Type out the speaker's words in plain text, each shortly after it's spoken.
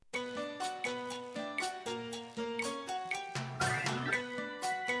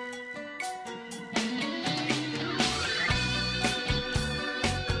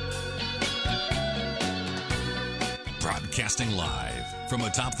Broadcasting live from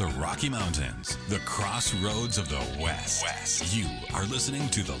atop the Rocky Mountains, the crossroads of the West. You are listening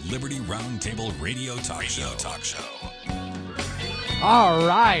to the Liberty RoundTable Radio Talk Show. All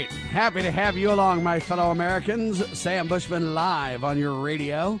right. Happy to have you along, my fellow Americans. Sam Bushman live on your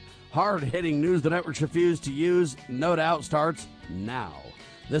radio. Hard-hitting news the networks refuse to use, no doubt, starts now.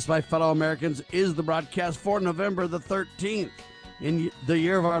 This, my fellow Americans, is the broadcast for November the 13th. In the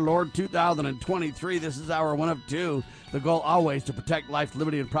year of our Lord 2023, this is hour one of two. The goal always to protect life,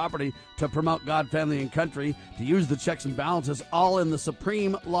 liberty, and property, to promote God, family, and country, to use the checks and balances, all in the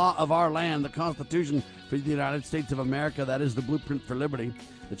supreme law of our land, the Constitution for the United States of America. That is the blueprint for liberty.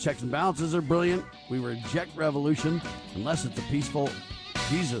 The checks and balances are brilliant. We reject revolution unless it's a peaceful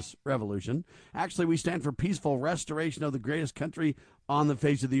Jesus revolution. Actually, we stand for peaceful restoration of the greatest country on the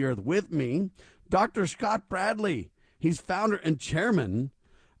face of the earth. With me, Dr. Scott Bradley. He's founder and chairman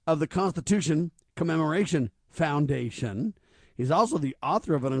of the Constitution Commemoration Foundation. He's also the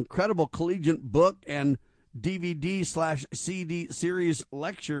author of an incredible collegiate book and DVD/CD series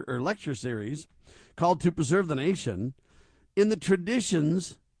lecture series called To Preserve the Nation in the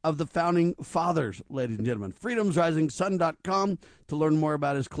Traditions of the Founding Fathers, ladies and gentlemen. freedomsrisingsun.com to learn more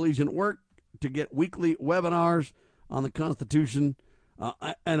about his collegiate work, to get weekly webinars on the Constitution,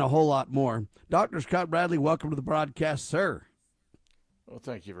 and a whole lot more. Dr. Scott Bradley, welcome to the broadcast, sir. Well,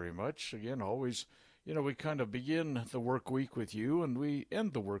 thank you very much. Again, always, we kind of begin the work week with you, and we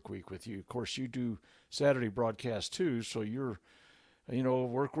end the work week with you. Of course, you do Saturday broadcast too, so you're,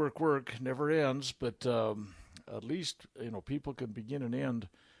 work never ends. But at least, people can begin and end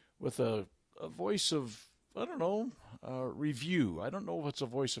with a voice of, review. I don't know if it's a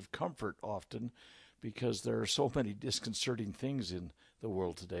voice of comfort often, because there are so many disconcerting things in the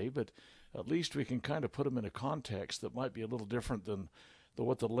world today, but at least we can kind of put them in a context that might be a little different than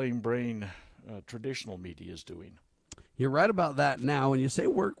what the lame brain traditional media is doing. You're right about that now. When you say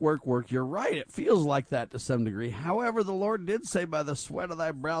work, you're right. It feels like that to some degree. However, the Lord did say, by the sweat of thy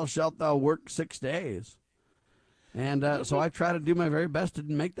brow shalt thou work 6 days. And so I try to do my very best to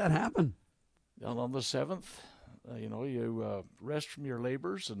make that happen. And on the seventh, you rest from your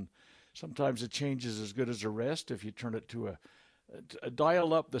labors, and sometimes a change is as good as a rest if you turn it to a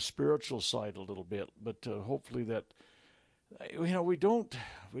dial up the spiritual side a little bit. But hopefully that, we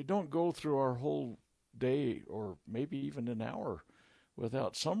don't go through our whole day or maybe even an hour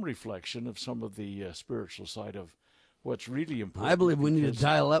without some reflection of some of the spiritual side of what's really important. I believe we need to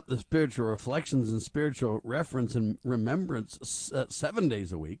dial up the spiritual reflections and spiritual reference and remembrance 7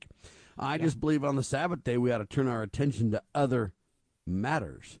 days a week. I just believe on the Sabbath day we ought to turn our attention to other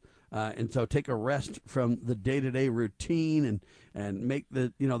matters. And so take a rest from the day-to-day routine and make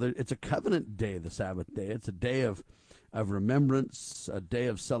it's a covenant day, the Sabbath day. It's a day of remembrance, a day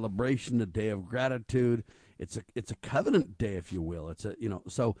of celebration, a day of gratitude. It's a covenant day, if you will.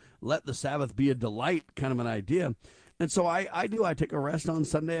 So let the Sabbath be a delight, kind of an idea. And so I take a rest on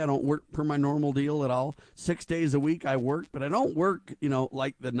Sunday. I don't work per my normal deal at all. 6 days a week I work, but I don't work,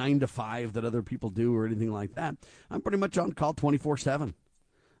 like the 9 to 5 that other people do or anything like that. I'm pretty much on call 24/7.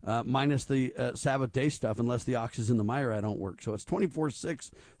 Minus the Sabbath day stuff. Unless the ox is in the mire, I don't work. So it's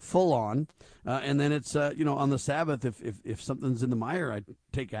 24/6 full on. And then it's, on the Sabbath, if something's in the mire, I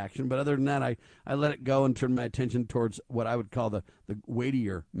take action. But other than that, I let it go and turn my attention towards what I would call the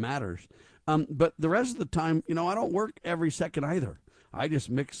weightier matters. But the rest of the time, I don't work every second either. I just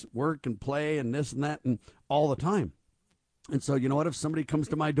mix work and play and this and that and all the time. And so, if somebody comes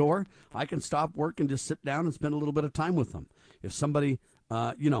to my door, I can stop work and just sit down and spend a little bit of time with them. If somebody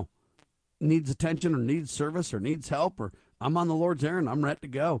needs attention or needs service or needs help, or I'm on the Lord's errand, I'm ready to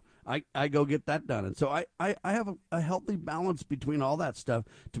go. I go get that done. And so I have a healthy balance between all that stuff.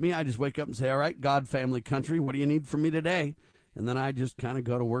 To me, I just wake up and say, all right, God, family, country, what do you need from me today? And then I just kind of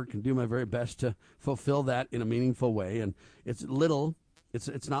go to work and do my very best to fulfill that in a meaningful way. And it's little,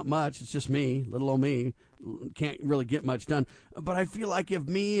 it's not much. It's just me, little old me. Can't really get much done. But I feel like if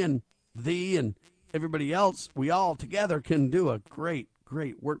me and thee and everybody else, we all together can do a great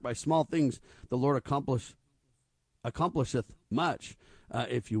work. By small things the Lord accomplisheth much,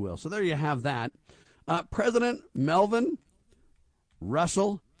 if you will. So there you have that. President Melvin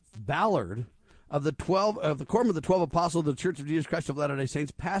Russell Ballard of the Quorum of the 12 Apostles of the Church of Jesus Christ of Latter-day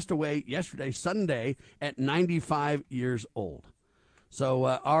Saints passed away yesterday, Sunday, at 95 years old. So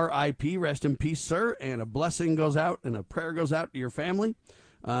R.I.P., rest in peace, sir, and a blessing goes out and a prayer goes out to your family.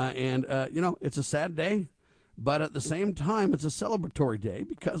 It's a sad day, but at the same time, it's a celebratory day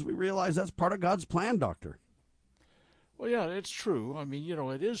because we realize that's part of God's plan, Doctor. Well, yeah, it's true. I mean,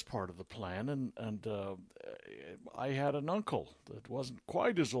 it is part of the plan, and I had an uncle that wasn't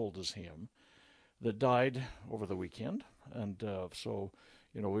quite as old as him that died over the weekend, And so,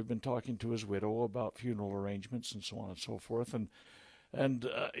 we've been talking to his widow about funeral arrangements and so on and so forth. And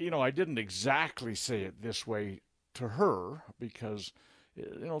I didn't exactly say it this way to her because,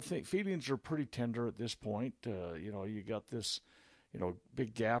 feelings are pretty tender at this point. You got this,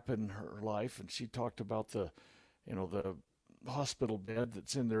 big gap in her life, and she talked about the hospital bed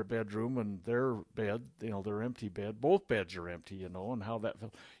that's in their bedroom and their bed, their empty bed. Both beds are empty, and how that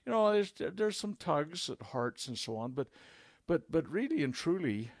felt. There's some tugs at hearts and so on, but really and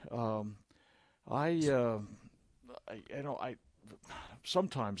truly, I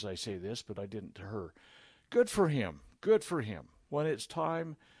sometimes I say this, but I didn't to her. Good for him. Good for him. When it's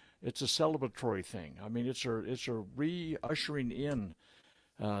time, it's a celebratory thing. I mean, it's a re-ushering in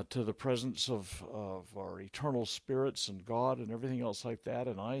to the presence of our eternal spirits and God and everything else like that.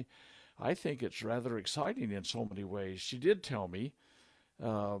 And I think it's rather exciting in so many ways. She did tell me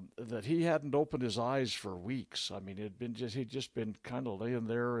that he hadn't opened his eyes for weeks. I mean, he'd just been kind of laying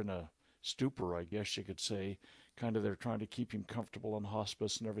there in a stupor, I guess you could say. Kind of they're trying to keep him comfortable in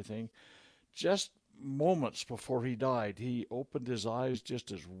hospice and everything. Just moments before he died, he opened his eyes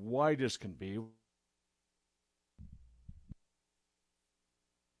just as wide as can be.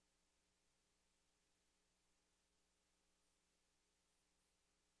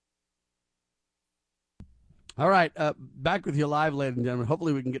 All right, back with you live, ladies and gentlemen.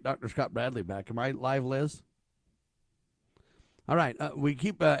 Hopefully we can get Dr. Scott Bradley back. Am I live, Liz? All right, we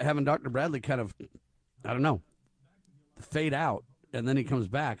keep having Dr. Bradley kind of, I don't know, fade out, and then he comes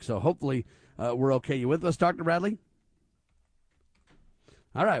back. So hopefully we're okay. You with us, Dr. Bradley?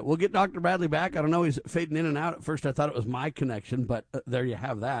 All right, we'll get Dr. Bradley back. I don't know, he's fading in and out. At first I thought it was my connection, but there you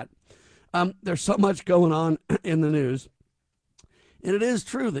have that. There's so much going on in the news. And it is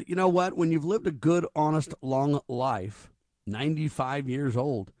true that, you know what, when you've lived a good, honest, long life, 95 years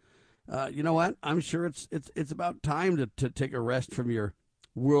old, you know what, I'm sure it's about time to take a rest from your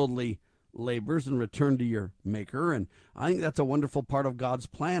worldly labors and return to your maker. And I think that's a wonderful part of God's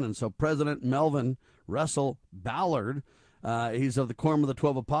plan. And so President Melvin Russell Ballard, he's of the Quorum of the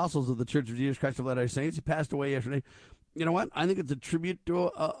 12 Apostles of the Church of Jesus Christ of Latter-day Saints. He passed away yesterday. You know what, I think it's a tribute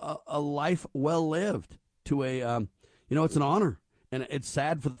to a life well lived, to it's an honor. And it's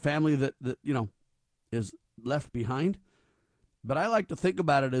sad for the family that is left behind. But I like to think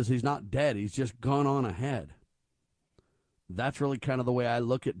about it as he's not dead. He's just gone on ahead. That's really kind of the way I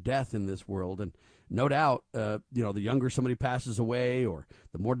look at death in this world. And no doubt, the younger somebody passes away or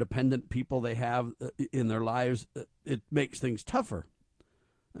the more dependent people they have in their lives, it makes things tougher.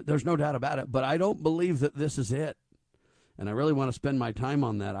 There's no doubt about it. But I don't believe that this is it. And I really want to spend my time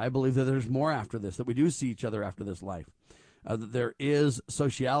on that. I believe that there's more after this, that we do see each other after this life. That there is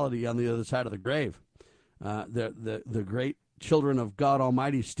sociality on the other side of the grave. The great children of God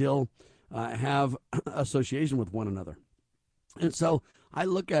Almighty still have association with one another. And so I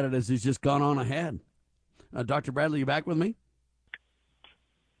look at it as he's just gone on ahead. Dr. Bradley, you back with me?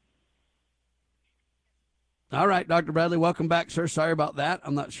 All right, Dr. Bradley, welcome back, sir. Sorry about that.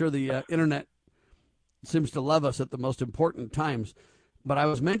 I'm not sure the internet seems to love us at the most important times. But I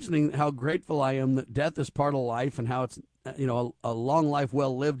was mentioning how grateful I am that death is part of life and how it's, a long life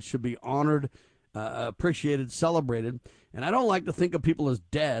well lived should be honored, appreciated, celebrated. And I don't like to think of people as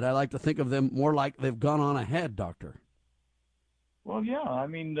dead. I like to think of them more like they've gone on ahead, Doctor. Well, yeah. I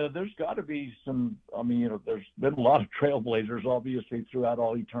mean, there's got to be some, there's been a lot of trailblazers, obviously, throughout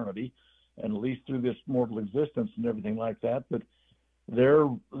all eternity, and at least through this mortal existence and everything like that. But there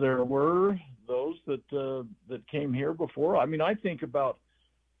were those that came here before. I mean, I think about,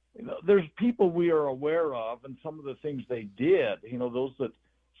 there's people we are aware of and some of the things they did, those that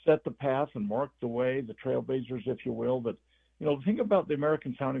set the path and marked the way, the trailblazers, if you will. But, think about the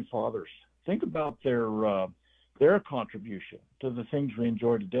American founding fathers. Think about their contribution to the things we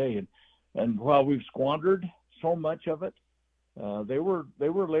enjoy today. And while we've squandered so much of it, they were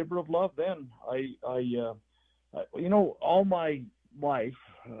a labor of love then. All my life,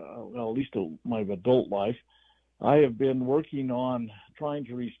 at least my adult life, I have been working on trying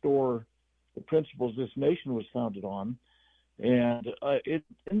to restore the principles this nation was founded on. And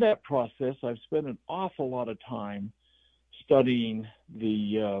in that process, I've spent an awful lot of time studying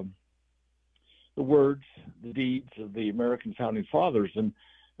the words, the deeds of the American founding fathers. And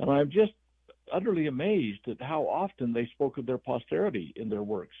I'm just utterly amazed at how often they spoke of their posterity in their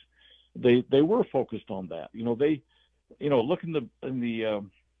works. They were focused on that. Look in the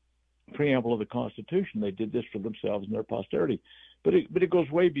preamble of the Constitution, they did this for themselves and their posterity. But it goes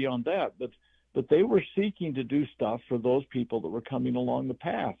way beyond that. But they were seeking to do stuff for those people that were coming along the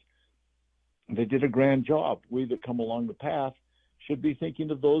path. They did a grand job. We that come along the path should be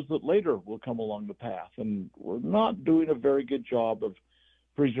thinking of those that later will come along the path. And we're not doing a very good job of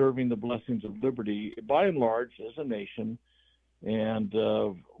preserving the blessings of liberty, by and large, as a nation. And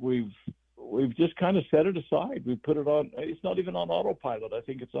we've just kind of set it aside. We put it on. It's not even on autopilot. I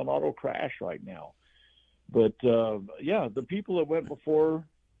think it's on auto crash right now. But the people that went before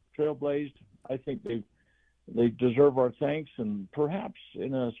trailblazed, I think they deserve our thanks, and perhaps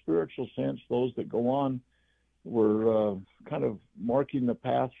in a spiritual sense, those that go on were kind of marking the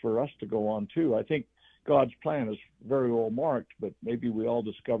path for us to go on too. I think God's plan is very well marked, but maybe we all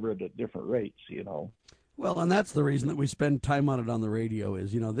discover it at different rates, Well, and that's the reason that we spend time on it on the radio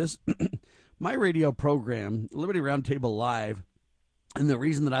is, this, my radio program, Liberty Roundtable Live, and the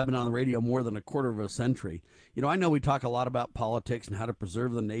reason that I've been on the radio more than a quarter of a century, I know we talk a lot about politics and how to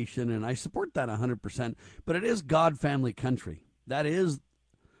preserve the nation, and I support that 100%, but it is God, family, country.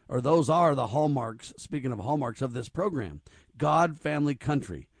 Those are the hallmarks, speaking of hallmarks of this program. God, family,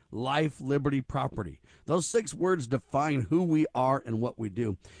 country, life, liberty, property. Those 6 words define who we are and what we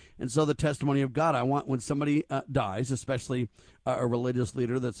do. And so the testimony of God, I want when somebody dies, especially a religious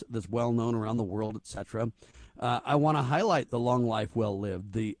leader that's well known around the world, etc., I want to highlight the long life well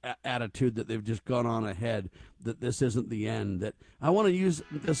lived, the attitude that they've just gone on ahead, that this isn't the end, that I want to use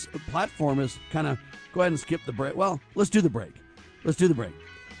this platform as kind of, go ahead and skip the break. Well, let's do the break.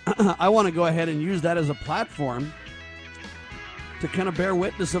 I want to go ahead and use that as a platform to kind of bear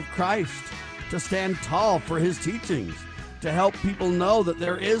witness of Christ, to stand tall for his teachings, to help people know that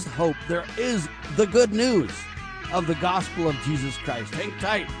there is hope. There is the good news of the gospel of Jesus Christ. Hang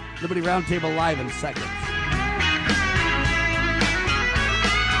tight. Liberty Roundtable Live in seconds.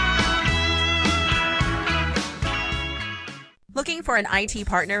 Looking for an IT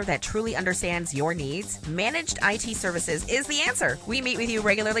partner that truly understands your needs? Managed IT Services is the answer. We meet with you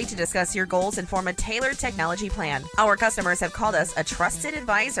regularly to discuss your goals and form a tailored technology plan. Our customers have called us a trusted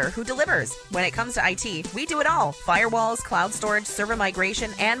advisor who delivers. When it comes to IT, we do it all. Firewalls, cloud storage, server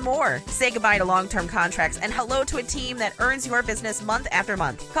migration, and more. Say goodbye to long-term contracts and hello to a team that earns your business month after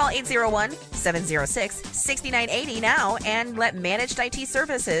month. Call 801-706-6980 now and let Managed IT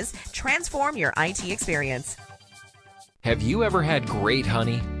Services transform your IT experience. Have you ever had great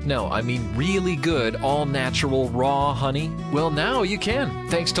honey? No, I mean really good, all-natural, raw honey? Well, now you can,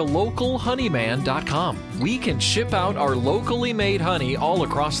 thanks to localhoneyman.com. We can ship out our locally made honey all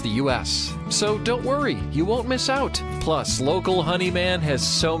across the U.S. So don't worry, you won't miss out. Plus, Local Honeyman has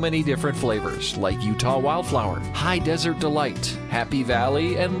so many different flavors, like Utah Wildflower, High Desert Delight, Happy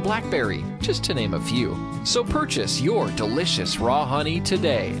Valley, and Blackberry, just to name a few. So purchase your delicious raw honey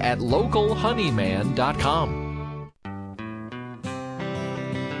today at localhoneyman.com.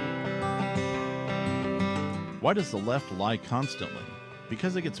 Why does the left lie constantly?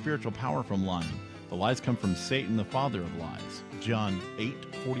 Because they get spiritual power from lying. The lies come from Satan, the father of lies. John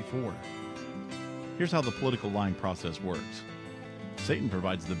 8:44. Here's how the political lying process works. Satan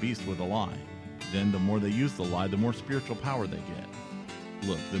provides the beast with a lie. Then the more they use the lie, the more spiritual power they get.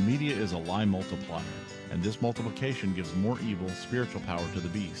 Look, the media is a lie multiplier, and this multiplication gives more evil spiritual power to the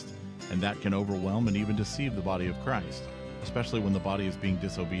beast, and that can overwhelm and even deceive the body of Christ, especially when the body is being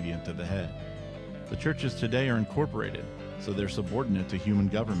disobedient to the head. The churches today are incorporated, so they're subordinate to human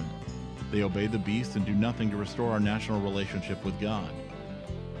government. They obey the beast and do nothing to restore our national relationship with God.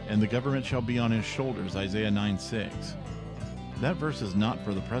 And the government shall be on his shoulders, Isaiah 9:6. That verse is not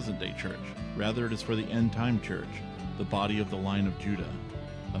for the present-day church. Rather, it is for the end-time church, the body of the line of Judah.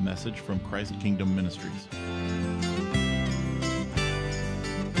 A message from Christ Kingdom Ministries.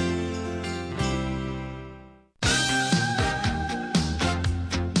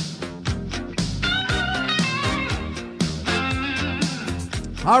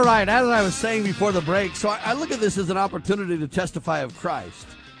 All right, as I was saying before the break, so I look at this as an opportunity to testify of Christ,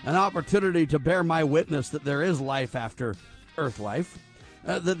 an opportunity to bear my witness that there is life after earth life,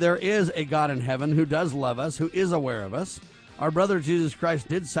 that there is a God in heaven who does love us, who is aware of us. Our brother Jesus Christ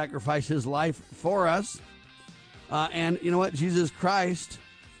did sacrifice his life for us, and you know what? Jesus Christ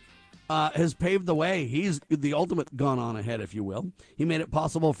has paved the way. He's the ultimate gone on ahead, if you will. He made it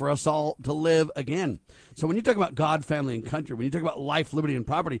possible for us all to live again. So when you talk about God, family, and country, when you talk about life, liberty, and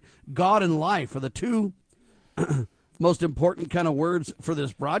property, God and life are the two most important kind of words for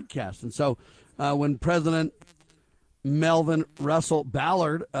this broadcast. And so when President Melvin Russell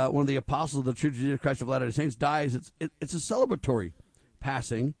Ballard, one of the apostles of the Church of Jesus Christ of Latter-day Saints, dies, it's a celebratory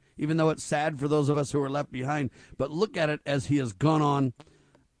passing, even though it's sad for those of us who are left behind. But look at it as he has gone on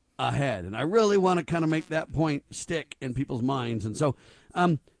ahead. And I really want to kind of make that point stick in people's minds. And so,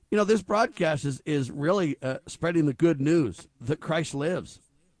 this broadcast is really spreading the good news that Christ lives,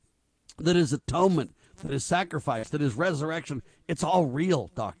 that his atonement that his sacrifice, that his resurrection, it's all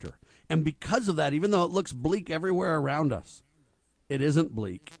real, Doctor. And because of that, even though it looks bleak everywhere around us, it isn't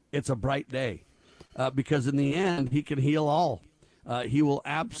bleak. It's a bright day because in the end, he can heal all. He will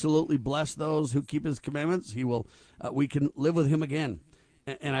absolutely bless those who keep his commandments. He will. We can live with him again.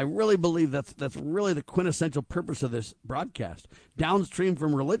 And I really believe that's really the quintessential purpose of this broadcast. Downstream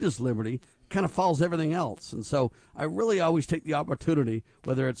from religious liberty kind of follows everything else. And so I really always take the opportunity,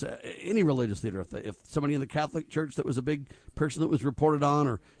 whether it's any religious leader, if somebody in the Catholic Church that was a big person that was reported on,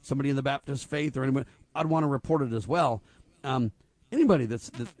 or somebody in the Baptist faith, or anybody, I'd want to report it as well. Anybody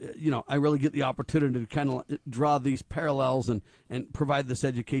I really get the opportunity to kind of draw these parallels and provide this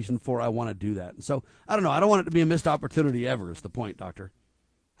education for. I want to do that. And so, I don't know. I don't want it to be a missed opportunity ever is the point, Doctor.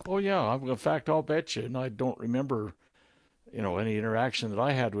 Oh, yeah. In fact, I'll bet you, and I don't remember, any interaction that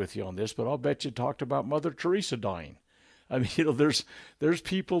I had with you on this, but I'll bet you talked about Mother Teresa dying. I mean, there's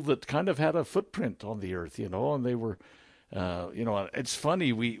people that kind of had a footprint on the earth, and they were, it's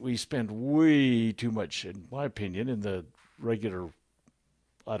funny. We spend way too much, in my opinion, in the regular,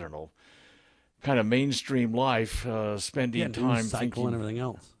 I don't know, kind of mainstream life, spending time thinking and everything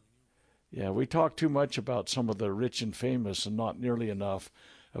else. Yeah, we talk too much about some of the rich and famous, and not nearly enough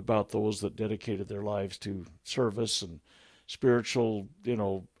about those that dedicated their lives to service and spiritual,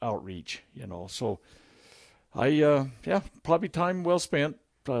 outreach. So, probably time well spent.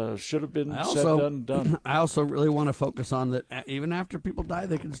 Should have been done. I also really want to focus on that. Even after people die,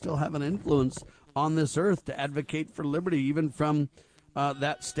 they can still have an influence on this earth to advocate for liberty, even from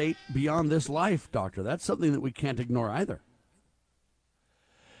that state beyond this life, Doctor. That's something that we can't ignore either.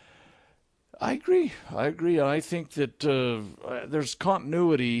 I agree. I think that there's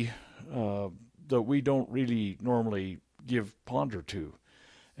continuity that we don't really normally give ponder to.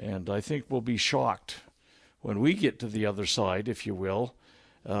 And I think we'll be shocked when we get to the other side, if you will,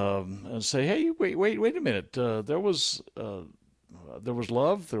 and say, hey, wait a minute. There was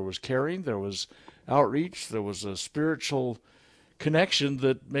love, there was caring, there was outreach, there was a spiritual connection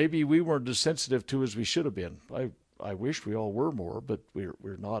that maybe we weren't as sensitive to as we should have been. I wish we all were more, but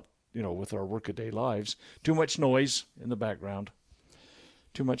we're not, with our workaday lives. Too much noise in the background.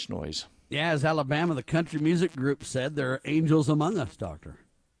 Too much noise. Yeah, as Alabama, the country music group said, there are angels among us, Doctor.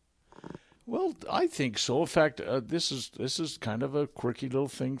 Well, I think so. In fact, this is kind of a quirky little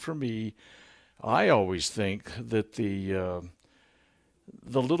thing for me. I always think that the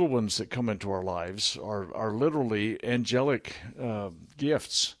little ones that come into our lives are literally angelic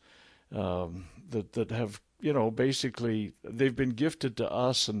gifts that have, basically they've been gifted to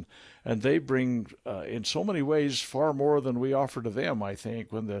us, and they bring in so many ways far more than we offer to them. I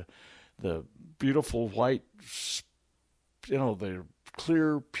think when the beautiful white, they're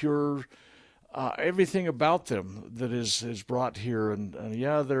clear, pure. Everything about them that is brought here, and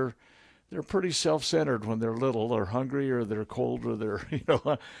they're pretty self-centered when they're little. They're hungry, or they're cold, or they're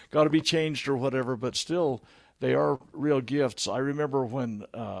got to be changed or whatever. But still, they are real gifts. I remember when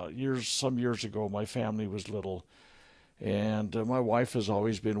some years ago, my family was little, and my wife has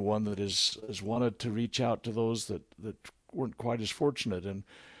always been one that has wanted to reach out to those that weren't quite as fortunate. And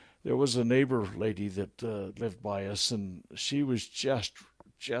there was a neighbor lady that lived by us, and she was just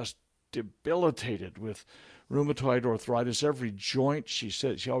debilitated with rheumatoid arthritis. Every joint, she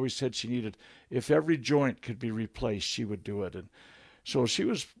always said she needed, if every joint could be replaced, she would do it. And so she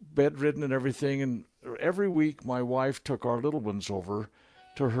was bedridden and everything. And every week my wife took our little ones over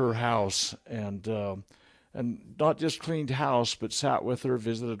to her house and not just cleaned house, but sat with her,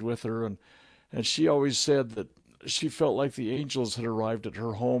 visited with her. And she always said that she felt like the angels had arrived at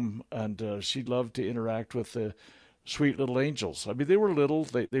her home, and she loved to interact with the sweet little angels. I mean, they were little.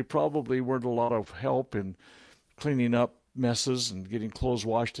 They probably weren't a lot of help in cleaning up messes and getting clothes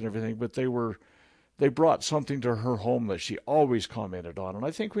washed and everything, but they brought something to her home that she always commented on. And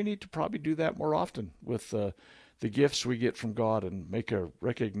I think we need to probably do that more often with the gifts we get from God, and make a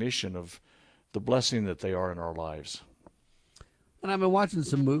recognition of the blessing that they are in our lives. And I've been watching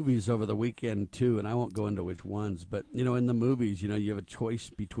some movies over the weekend too, and I won't go into which ones, but in the movies, you have a choice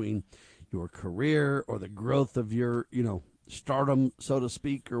between your career or the growth of your, stardom, so to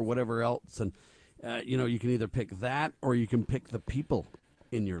speak, or whatever else. And, you can either pick that, or you can pick the people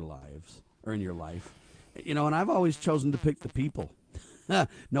in your lives, or in your life. And I've always chosen to pick the people.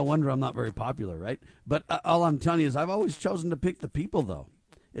 No wonder I'm not very popular, right? But all I'm telling you is I've always chosen to pick the people, though.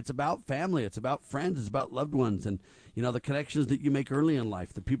 It's about family. It's about friends. It's about loved ones. And, the connections that you make early in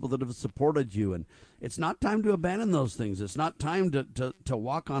life, the people that have supported you. And it's not time to abandon those things. It's not time to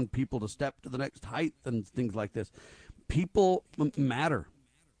walk on people, to step to the next height and things like this. People matter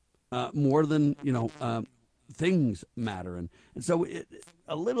more than, things matter. And so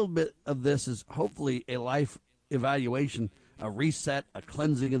a little bit of this is hopefully a life evaluation, a reset, a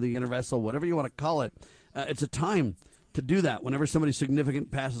cleansing of the inner vessel, whatever you want to call it. It's a time to do that. Whenever somebody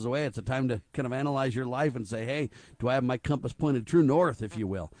significant passes away, it's a time to kind of analyze your life and say, hey, do I have my compass pointed true north, if you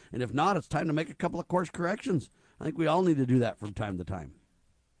will? And if not, it's time to make a couple of course corrections. I think we all need to do that from time to time.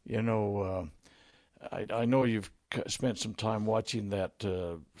 You know, I know you've spent some time watching that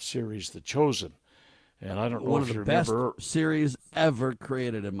series, The Chosen, and I don't know One if of you the best remember. series ever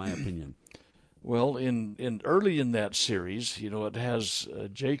created, in my opinion. Well, in early in that series, you know, it has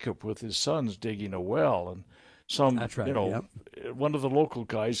Jacob with his sons digging a well, and That's right, one of the local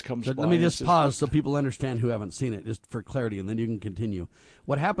guys comes So by. let me and just says, pause so people understand who haven't seen it, just for clarity, and then you can continue.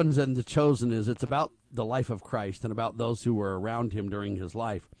 What happens in The Chosen is it's about the life of Christ and about those who were around him during his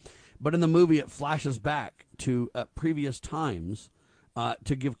life. But in the movie, it flashes back to previous times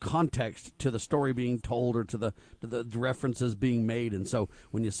to give context to the story being told or to the references being made. And so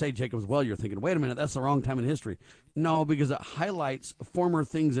when you say Jacob's well, you're thinking, wait a minute, that's the wrong time in history. No, because it highlights former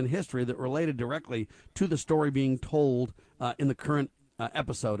things in history that related directly to the story being told in the current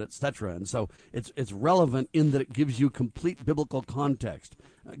episode, etc. And so it's relevant in that it gives you complete biblical context.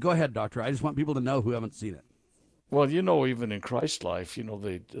 Go ahead, Doctor. I just want people to know who haven't seen it. Well, you know, even in Christ's life, you know,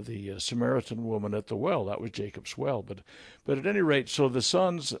 the Samaritan woman at the well, that was Jacob's well. But at any rate, so the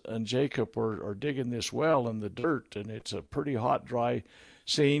sons and Jacob are digging this well in the dirt, and it's a pretty hot, dry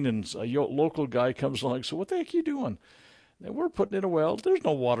scene, and a local guy comes along. So what the heck are you doing? And we're putting in a well. There's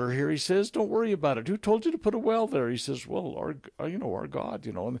no water here, he says. Don't worry about it. Who told you to put a well there? He says, well, our God,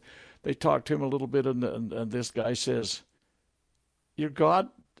 you know. And they talk to him a little bit, and this guy says, your God,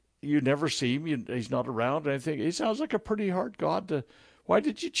 you never see him. He's not around or anything. He sounds like a pretty hard God. Why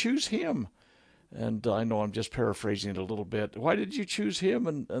did you choose him? And I know I'm just paraphrasing it a little bit. Why did you choose him?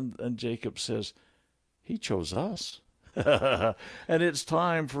 And Jacob says, he chose us. And it's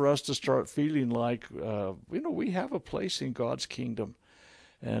time for us to start feeling like, we have a place in God's kingdom.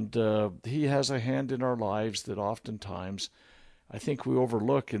 And he has a hand in our lives that oftentimes I think we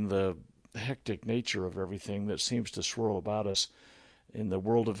overlook in the hectic nature of everything that seems to swirl about us in the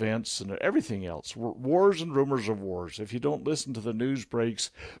world events and everything else. Wars and rumors of wars. If you don't listen to the news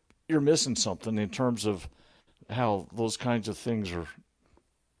breaks, you're missing something in terms of how those kinds of things are,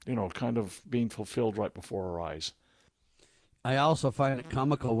 kind of being fulfilled right before our eyes. I also find it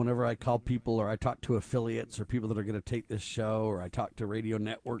comical whenever I call people or I talk to affiliates or people that are going to take this show, or I talk to radio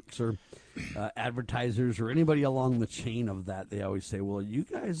networks or advertisers or anybody along the chain of that. They always say, well, are you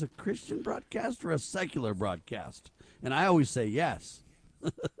guys a Christian broadcast or a secular broadcast? And I always say yes.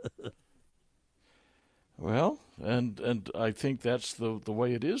 Well, and I think that's the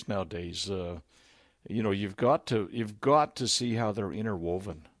way it is nowadays. You've got to see how they're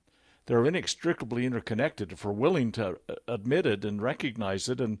interwoven. They're inextricably interconnected if we're willing to admit it and recognize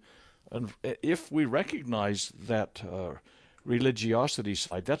it. And if we recognize that religiosity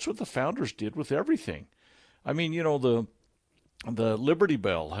side, that's what the founders did with everything. I mean, the Liberty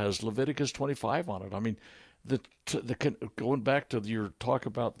Bell has Leviticus 25 on it. I mean, going back to your talk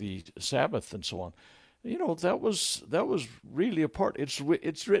about the Sabbath and so on, that was really a part. It's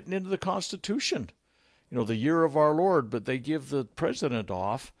written into the Constitution, the year of our Lord, but they give the president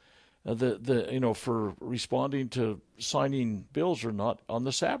off for responding to signing bills or not on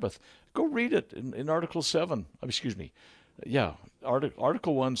the Sabbath. Go read it in Article 7.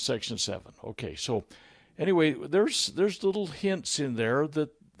 Article 1, Section 7. Okay, so anyway, there's little hints in there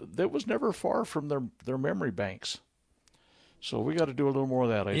that was never far from their memory banks. So we got to do a little more of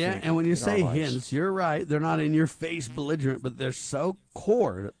that, I think. Yeah, and when you say hints, you're right. They're not in your face belligerent, but they're so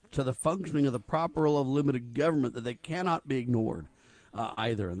core to the functioning of the proper role of limited government that they cannot be ignored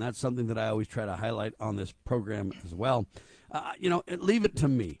either. And that's something that I always try to highlight on this program as well. Leave it to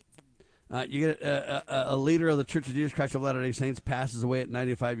me. You get a leader of the Church of Jesus Christ of Latter-day Saints passes away at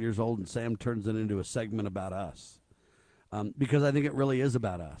 95 years old, and Sam turns it into a segment about us. Because I think it really is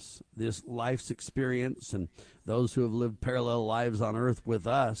about us. This life's experience and those who have lived parallel lives on earth with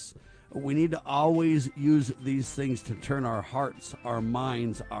us, we need to always use these things to turn our hearts, our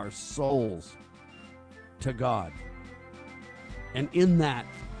minds, our souls to God. And in that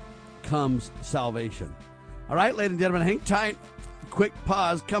comes salvation. All right, ladies and gentlemen, hang tight. Quick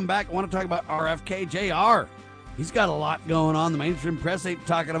pause. Come back. I want to talk about RFK Jr. He's got a lot going on. The mainstream press ain't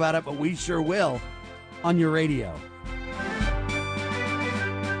talking about it, but we sure will on your radio.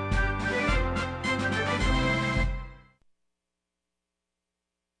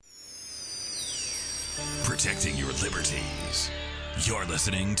 Protecting your liberties. You're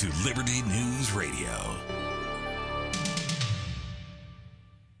listening to Liberty News Radio.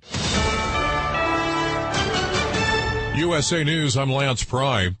 USA News, I'm Lance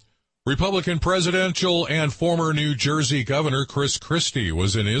Pry. Republican presidential and former New Jersey Governor Chris Christie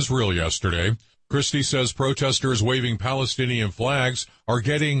was in Israel yesterday. Christie says protesters waving Palestinian flags are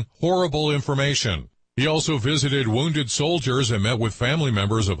getting horrible information. He also visited wounded soldiers and met with family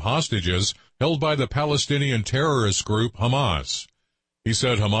members of hostages held by the Palestinian terrorist group Hamas. He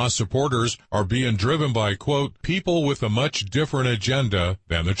said Hamas supporters are being driven by, quote, people with a much different agenda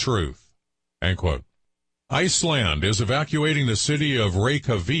than the truth, end quote. Iceland is evacuating the city of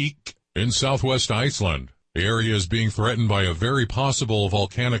Reykjavik in southwest Iceland. The area is being threatened by a very possible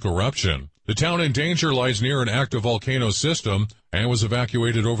volcanic eruption. The town in danger lies near an active volcano system and was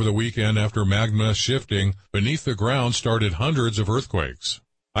evacuated over the weekend after magma shifting beneath the ground started hundreds of earthquakes.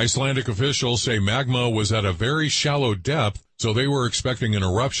 Icelandic officials say magma was at a very shallow depth, so they were expecting an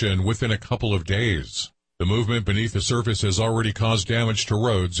eruption within a couple of days. The movement beneath the surface has already caused damage to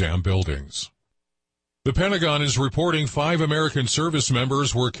roads and buildings. The Pentagon is reporting 5 American service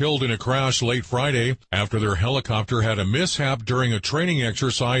members were killed in a crash late Friday after their helicopter had a mishap during a training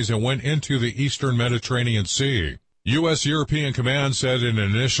exercise and went into the eastern Mediterranean Sea. U.S. European Command said in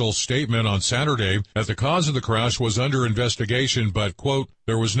an initial statement on Saturday that the cause of the crash was under investigation, but, quote,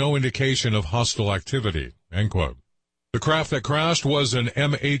 there was no indication of hostile activity, end quote. The craft that crashed was an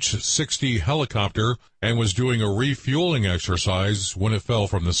MH-60 helicopter and was doing a refueling exercise when it fell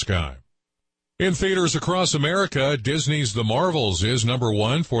from the sky. In theaters across America, Disney's The Marvels is number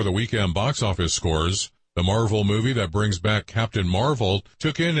 1 for the weekend box office scores. The Marvel movie that brings back Captain Marvel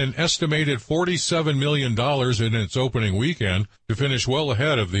took in an estimated $47 million in its opening weekend to finish well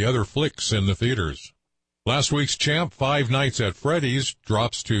ahead of the other flicks in the theaters. Last week's champ, Five Nights at Freddy's,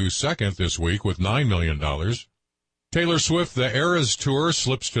 drops to second this week with $9 million. Taylor Swift, The Eras Tour,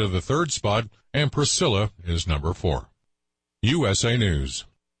 slips to the 3rd spot, and Priscilla is number 4. USA News.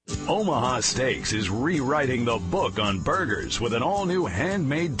 Omaha Steaks is rewriting the book on burgers with an all-new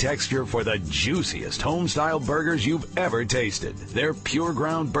handmade texture for the juiciest home-style burgers you've ever tasted. Their pure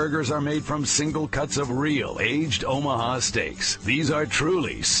ground burgers are made from single cuts of real aged Omaha steaks. These are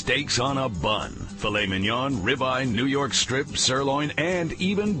truly steaks on a bun. Filet mignon, ribeye, New York strip, sirloin, and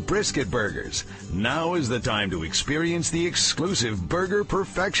even brisket burgers. Now is the time to experience the exclusive Burger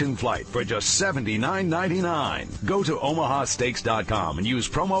Perfection Flight for just $79.99. Go to omahasteaks.com and use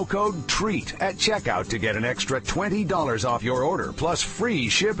promo code TREAT at checkout to get an extra $20 off your order plus free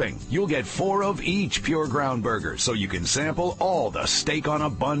shipping. You'll get 4 of each pure ground burger so you can sample all the steak on a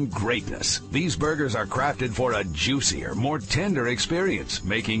bun greatness. These burgers are crafted for a juicier, more tender experience,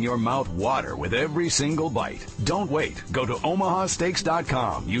 making your mouth water with every single bite. Don't wait. Go to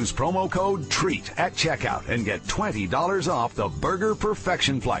omahasteaks.com. Use promo code TREAT at checkout and get $20 off the Burger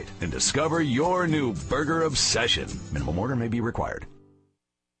Perfection Flight and discover your new burger obsession. Minimum order may be required.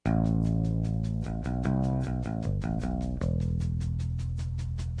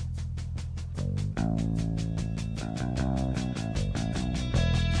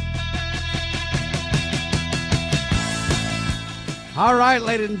 All right,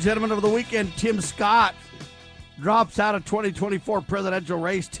 ladies and gentlemen, over the weekend, Tim Scott drops out of 2024 presidential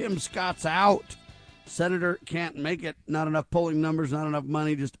race. Tim Scott's out. Senator can't make it. Not enough polling numbers, not enough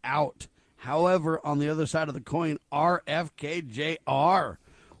money, just out. However, on the other side of the coin, RFK Jr.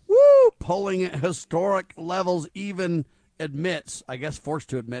 Polling at historic levels, even admits, I guess forced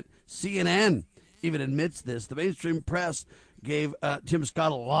to admit, CNN even admits this. The mainstream press gave Tim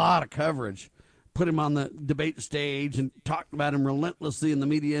Scott a lot of coverage, put him on the debate stage and talked about him relentlessly in the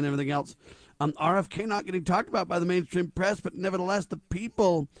media and everything else. RFK not getting talked about by the mainstream press, but nevertheless the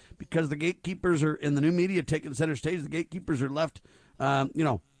people, because the gatekeepers are in the new media taking center stage, the gatekeepers are left,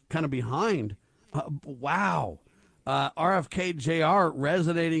 kind of behind. Wow. RFK Jr.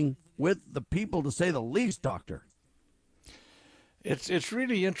 resonating with the people, to say the least, Doctor. It's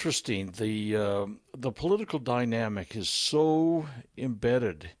really interesting. The political dynamic is so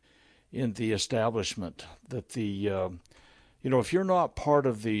embedded in the establishment that if you're not part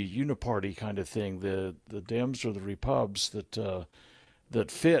of the uniparty kind of thing, the Dems or the Repubs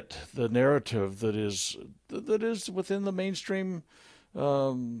that fit the narrative that is within the mainstream.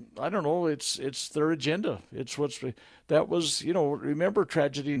 I don't know. It's their agenda. It's remember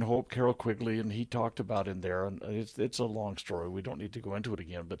Tragedy and Hope, Carol Quigley, and he talked about in there, and it's a long story. We don't need to go into it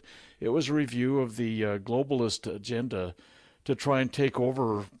again, but it was a review of the globalist agenda to try and take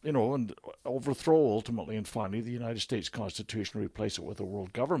over, and overthrow ultimately and finally the United States Constitution, and replace it with a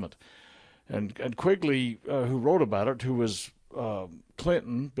world government. And Quigley, who wrote about it, who was Bill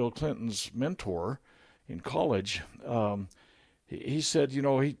Clinton's mentor in college, he said, the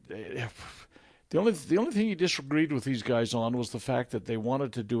only thing he disagreed with these guys on was the fact that they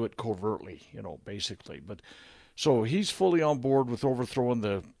wanted to do it covertly, basically. But So he's fully on board with overthrowing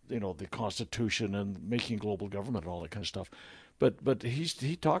the Constitution and making global government and all that kind of stuff. But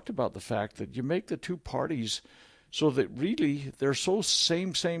he talked about the fact that you make the two parties so that really they're so same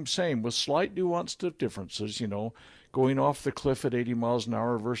with slight nuanced differences, going off the cliff at 80 miles an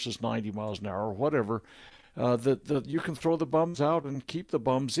hour versus 90 miles an hour or whatever, that you can throw the bums out and keep the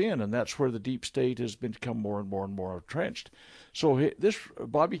bums in, and that's where the deep state has become more and more and more entrenched. So this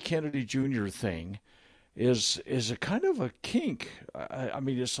Bobby Kennedy Jr. thing is a kind of a kink. I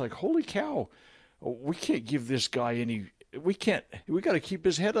mean, it's like, holy cow, we can't give this guy any. We got to keep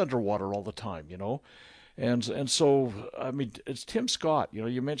his head underwater all the time, And so, I mean, it's Tim Scott.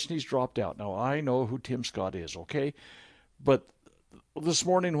 You mentioned he's dropped out. Now, I know who Tim Scott is, okay? But this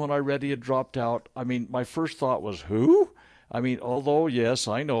morning when I read he had dropped out, I mean, my first thought was, who? I mean, although, yes,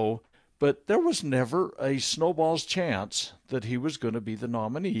 I know, but there was never a snowball's chance that he was going to be the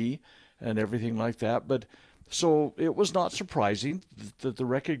nominee and everything like that. But so it was not surprising that the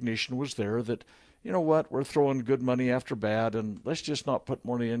recognition was there that, you know what, we're throwing good money after bad, and let's just not put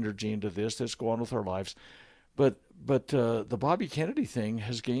more energy into this. Let's go on with our lives. But the Bobby Kennedy thing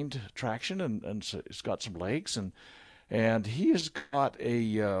has gained traction, and it's got some legs, and he has got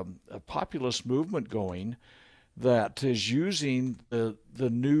a populist movement going that is using the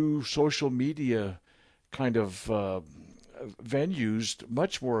new social media kind of venues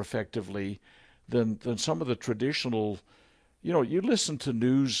much more effectively than some of the traditional. You listen to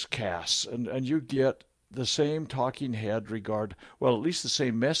newscasts and you get the same talking head at least the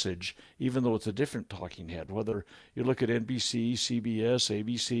same message, even though it's a different talking head. Whether you look at NBC, CBS,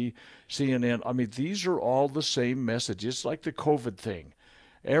 ABC, CNN, I mean, these are all the same messages, like the COVID thing.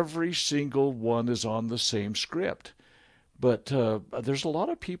 Every single one is on the same script. But there's a lot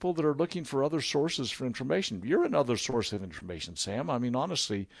of people that are looking for other sources for information. You're another source of information, Sam. I mean,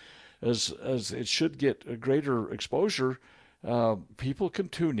 honestly, as it should get a greater exposure, people can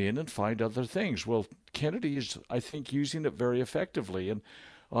tune in and find other things. Well, Kennedy is, I think, using it very effectively. And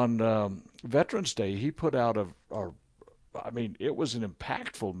on Veterans Day, he put out it was an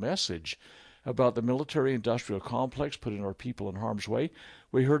impactful message about the military-industrial complex putting our people in harm's way.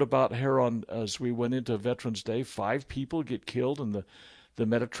 We heard about as we went into Veterans Day, 5 people get killed in the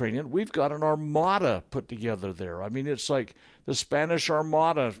Mediterranean. We've got an armada put together there. I mean, it's like the Spanish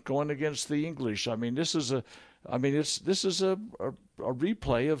Armada going against the English. I mean, this is a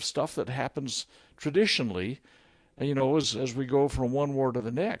replay of stuff that happens traditionally, as we go from one war to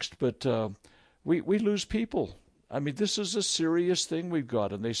the next. But we lose people. I mean, this is a serious thing we've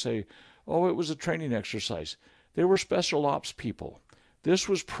got. And they say, oh, it was a training exercise. They were special ops people. This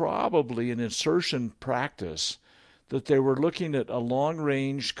was probably an insertion practice that they were looking at a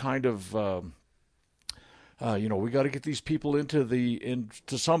long-range kind of, we got to get these people into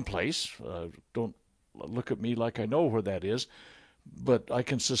some place. Don't look at me like I know where that is, but I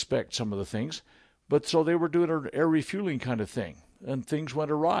can suspect some of the things. But so they were doing an air refueling kind of thing, and things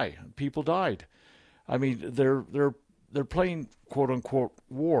went awry. People died. I mean, they're playing quote unquote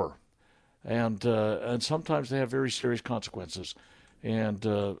war, and sometimes they have very serious consequences. And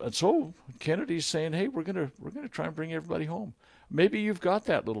so Kennedy's saying, hey, we're gonna try and bring everybody home. Maybe you've got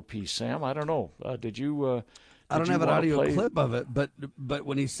that little piece, Sam. I don't know. Did you? I don't have an audio clip of it, but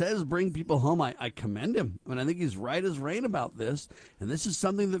when he says bring people home, I commend him. I mean, I think he's right as rain about this, and this is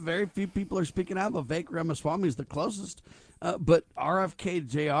something that very few people are speaking out. Vivek Ramaswamy is the closest, but RFK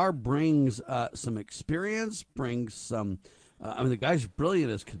Jr. brings some experience, brings some. The guy's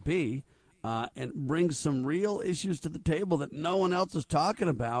brilliant as could be, and brings some real issues to the table that no one else is talking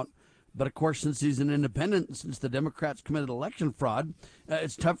about. But, of course, since he's an independent, since the Democrats committed election fraud,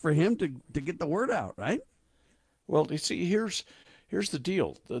 it's tough for him to get the word out, right? Well, you see, here's the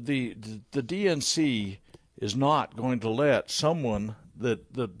deal. The DNC is not going to let someone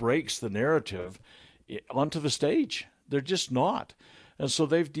that breaks the narrative onto the stage. They're just not. And so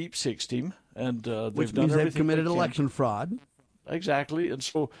they've deep-sixed him, and which means they've committed election fraud. Exactly. And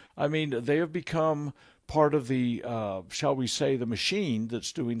so, I mean, they have become part of the, shall we say, the machine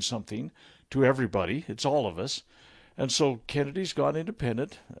that's doing something to everybody. It's all of us. And so Kennedy's gone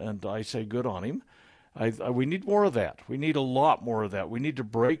independent, and I say good on him. We need more of that. We need a lot more of that. We need to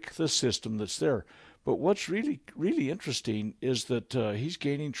break the system that's there. But what's really, really interesting is that he's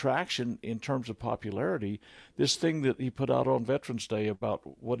gaining traction in terms of popularity. This thing that he put out on Veterans Day about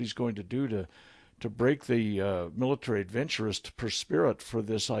what he's going to do to break the military adventurist spirit for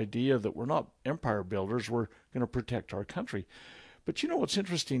this idea that we're not empire builders, we're going to protect our country. But what's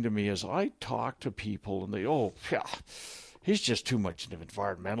interesting to me is I talk to people and he's just too much of an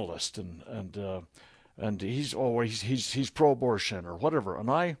environmentalist and he's pro-abortion or whatever.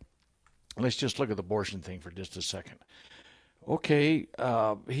 And let's just look at the abortion thing for just a second. Okay,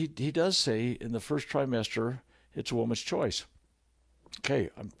 he does say in the first trimester it's a woman's choice. Okay,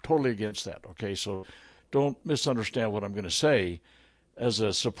 I'm totally against that. Okay, so don't misunderstand what I'm going to say as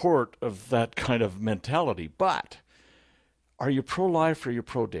a support of that kind of mentality. But are you pro-life or are you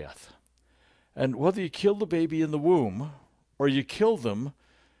pro-death? And whether you kill the baby in the womb or you kill them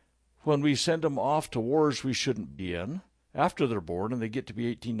when we send them off to wars we shouldn't be in after they're born and they get to be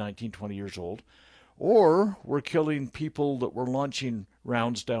 18, 19, 20 years old, or we're killing people that we're launching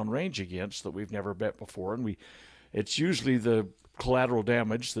rounds downrange against that we've never met before, and it's usually the collateral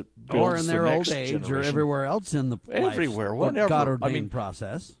damage that builds or in their the old next age generation. or everywhere else in the everywhere, whenever. God ordained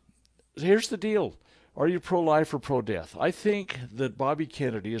process. Here's the deal. Are you pro-life or pro-death? I think that Bobby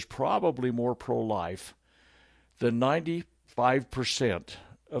Kennedy is probably more pro-life than 95%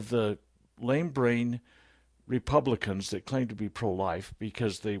 of the lame-brain Republicans that claim to be pro-life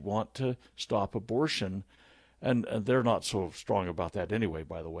because they want to stop abortion, and they're not so strong about that anyway,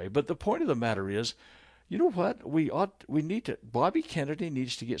 by the way. But the point of the matter is, you know what? Bobby Kennedy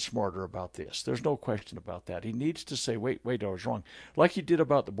needs to get smarter about this. There's no question about that. He needs to say, wait, I was wrong, like he did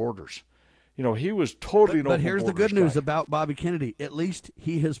about the borders. You know, he was totally an open But here's the borders good news guy. about Bobby Kennedy. At least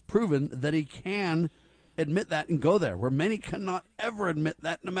he has proven that he can admit that and go there, where many cannot ever admit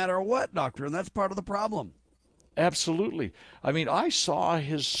that no matter what, Doctor, and that's part of the problem. Absolutely. I mean, I saw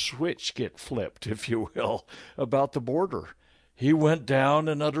his switch get flipped, if you will, about the border. He went down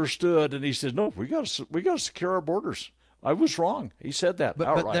and understood, and he said, no, we got to secure our borders. I was wrong. He said that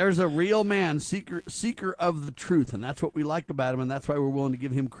outright. But there's a real man, seeker of the truth, and that's what we like about him, and that's why we're willing to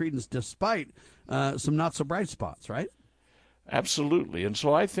give him credence despite some not-so-bright spots, right? Absolutely. And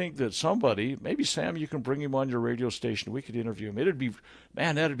so I think that somebody, maybe Sam, you can bring him on your radio station. We could interview him.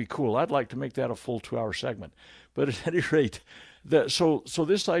 That'd be cool. I'd like to make that a full 2-hour segment. But at any rate, so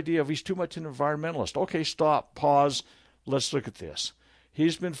this idea of he's too much an environmentalist. Okay, stop, pause. Let's look at this.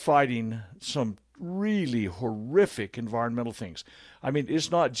 He's been fighting some really horrific environmental things. I mean, it's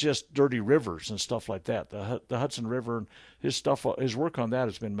not just dirty rivers and stuff like that. The Hudson River and his work on that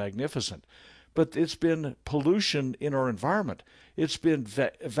has been magnificent. But it's been pollution in our environment. It's been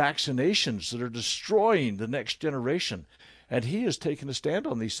vaccinations that are destroying the next generation. And he has taken a stand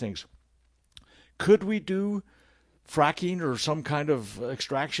on these things. Could we do fracking or some kind of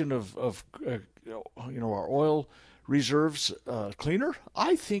extraction of our oil reserves cleaner?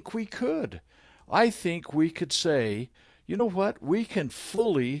 I think we could. I think we could say, you know what? We can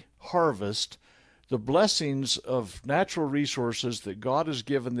fully harvest the blessings of natural resources that God has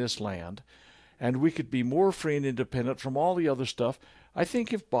given this land, and we could be more free and independent from all the other stuff. I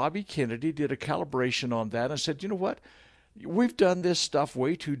think if Bobby Kennedy did a calibration on that and said, you know what? We've done this stuff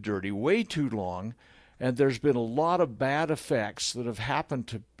way too dirty, way too long, and there's been a lot of bad effects that have happened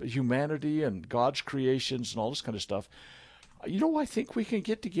to humanity and God's creations and all this kind of stuff. You know, I think we can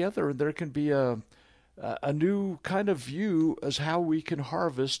get together and there can be a new kind of view as how we can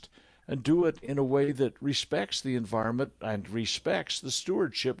harvest and do it in a way that respects the environment and respects the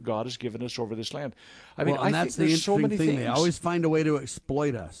stewardship God has given us over this land. I mean, I that's think there's so many things. They always find a way to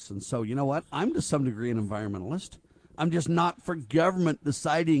exploit us. And so, you know what? I'm to some degree an environmentalist. I'm just not for government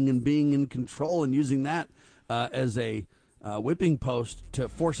deciding and being in control and using that as a whipping post to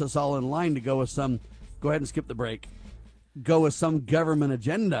force us all in line to go with some, go ahead and skip the break, go with some government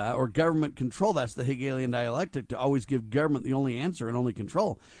agenda or government control. That's the Hegelian dialectic, to always give government the only answer and only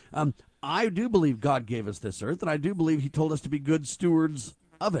control. I do believe God gave us this earth, and I do believe he told us to be good stewards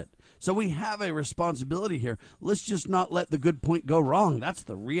of it. So we have a responsibility here. Let's just not let the good point go wrong. That's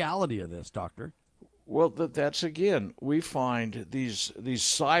the reality of this, Doctor. Well, that's again, we find these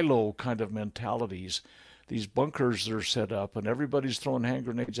silo kind of mentalities, these bunkers that are set up, and everybody's throwing hand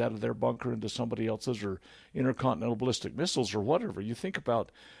grenades out of their bunker into somebody else's, or intercontinental ballistic missiles or whatever. You think about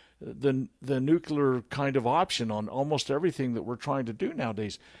the nuclear kind of option on almost everything that we're trying to do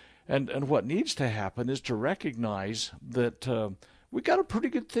nowadays. And what needs to happen is to recognize that we got a pretty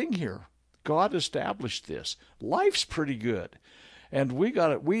good thing here. God established this. Life's pretty good. And we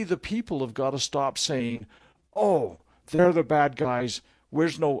the people have got to stop saying, oh, they're the bad guys.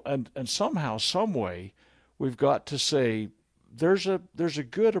 And somehow, some way, we've got to say there's a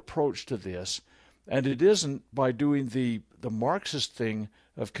good approach to this, and it isn't by doing the Marxist thing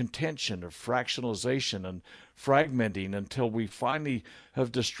of contention, of fractionalization and fragmenting until we finally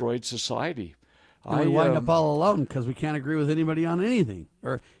have destroyed society. And we wind up all alone because we can't agree with anybody on anything,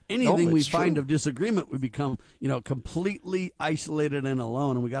 or anything we find of disagreement. We become, completely isolated and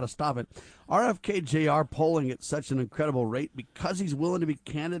alone, and we got to stop it. RFK Jr. polling at such an incredible rate because he's willing to be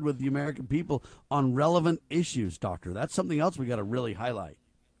candid with the American people on relevant issues, Doctor. That's something else we got to really highlight.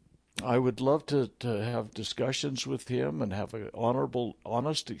 I would love to have discussions with him and have an honorable,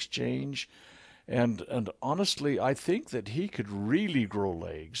 honest exchange. And honestly, I think that he could really grow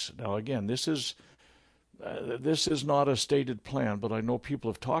legs. Now, again, this is not a stated plan, but I know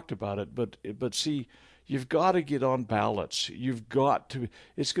people have talked about it. But see, you've got to get on ballots. You've got to.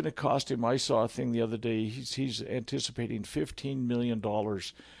 It's going to cost him. I saw a thing the other day. He's anticipating $15 million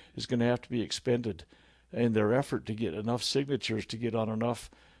is going to have to be expended in their effort to get enough signatures to get on enough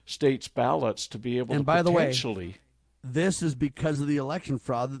states' ballots to be able to potentially. This is because of the election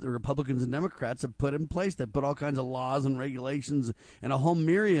fraud that the Republicans and Democrats have put in place. They put all kinds of laws and regulations and a whole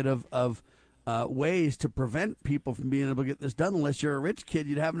myriad of ways to prevent people from being able to get this done. Unless you're a rich kid,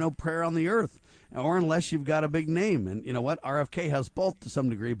 you'd have no prayer on the earth, or unless you've got a big name. And you know what? RFK has both to some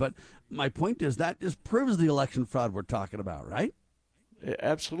degree. But my point is that just proves the election fraud we're talking about, right?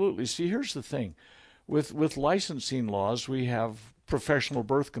 Absolutely. See, here's the thing. With licensing laws, we have professional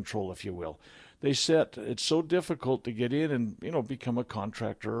birth control, if you will. They said it's so difficult to get in and become a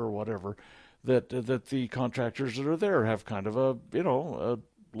contractor or whatever that the contractors that are there have kind of a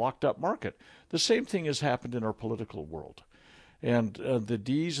locked up market. The same thing has happened in our political world, and the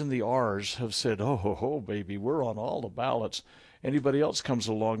D's and the R's have said, oh baby, we're on all the ballots. Anybody else comes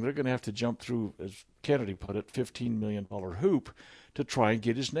along, they're going to have to jump through, as Kennedy put it, $15 million hoop to try and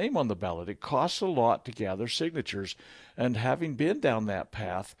get his name on the ballot. It costs a lot to gather signatures, and having been down that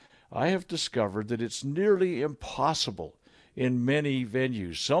path, I have discovered that it's nearly impossible in many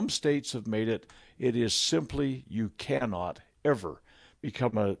venues. Some states have made it. It is simply, you cannot ever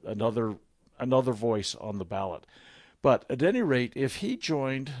become another voice on the ballot. But at any rate, if he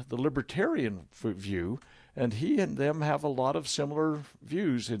joined the libertarian view, and he and them have a lot of similar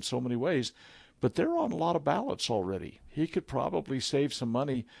views in so many ways, but they're on a lot of ballots already. He could probably save some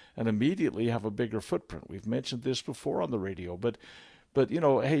money and immediately have a bigger footprint. We've mentioned this before on the radio, but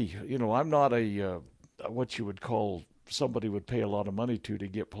hey, I'm not a what you would call somebody would pay a lot of money to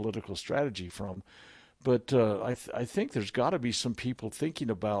get political strategy from. But I think there's got to be some people thinking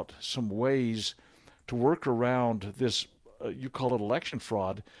about some ways to work around this. You call it election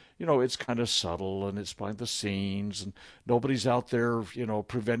fraud. It's kind of subtle and it's behind the scenes and nobody's out there,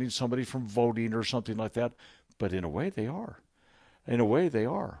 preventing somebody from voting or something like that. But in a way they are.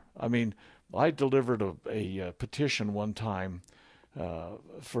 I mean, I delivered a petition one time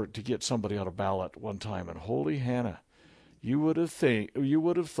to get somebody on a ballot one time, and holy Hannah, you would have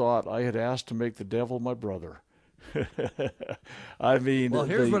thought I had asked to make the devil my brother. I mean, well,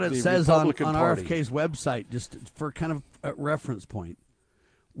 here's what it says on RFK's website, just for kind of a reference point.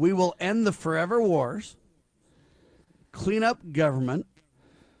 We will end the forever wars, clean up government,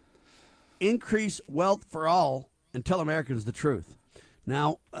 increase wealth for all, and tell Americans the truth.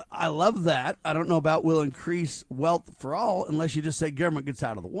 Now, I love that. I don't know about will increase wealth for all unless you just say government gets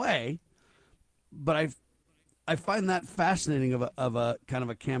out of the way. But I find that fascinating of a kind of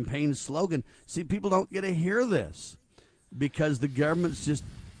a campaign slogan. See, people don't get to hear this because the government's just,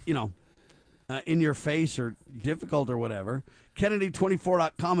 in your face or difficult or whatever.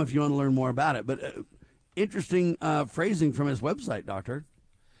 Kennedy24.com if you want to learn more about it. But interesting phrasing from his website, Doctor.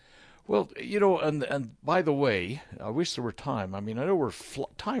 Well, and by the way, I wish there were time. I mean, I know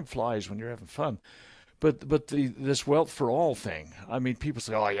time flies when you're having fun. But this wealth for all thing. I mean, people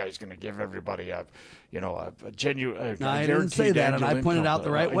say, "Oh yeah, he's going to give everybody a genuine." No, I didn't say that, and I pointed out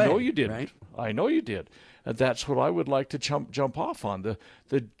the right way. I know you didn't. Right? I know you did, and that's what I would like to jump off on.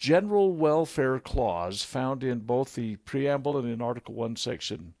 The general welfare clause found in both the preamble and in Article 1,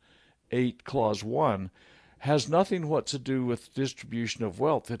 Section 8, Clause 1, has nothing what to do with distribution of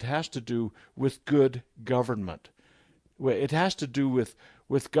wealth. It has to do with good government. It has to do with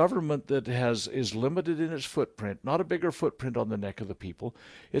government that is limited in its footprint, not a bigger footprint on the neck of the people.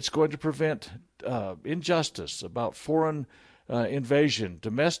 It's going to prevent injustice about foreign invasion,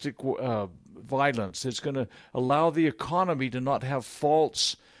 domestic violence. It's going to allow the economy to not have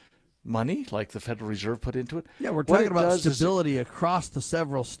false money like the Federal Reserve put into it. Yeah, we're talking about stability across the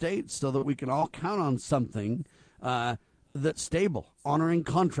several states so that we can all count on something that's stable, honoring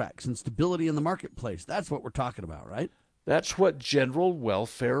contracts and stability in the marketplace. That's what we're talking about, right? That's what general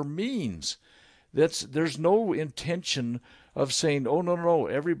welfare means. There's no intention of saying, oh, no,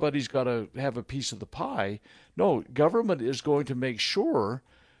 everybody's got to have a piece of the pie. No, government is going to make sure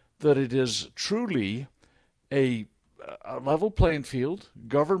that it is truly a level playing field.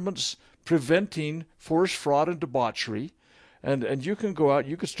 Government's preventing forced fraud and debauchery. And you can go out,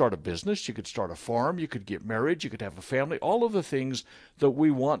 you could start a business, you could start a farm, you could get married, you could have a family, all of the things that we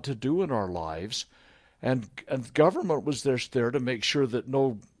want to do in our lives. And government was there to make sure that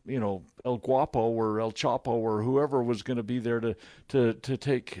no El Guapo or El Chapo or whoever was going to be there to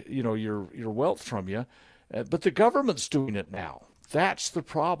take your wealth from you, but the government's doing it now. That's the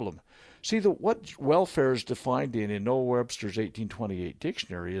problem. See, what welfare is defined in Noah Webster's 1828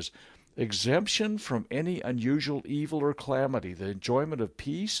 dictionary is exemption from any unusual evil or calamity, the enjoyment of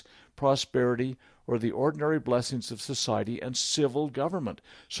peace, prosperity, or the ordinary blessings of society and civil government.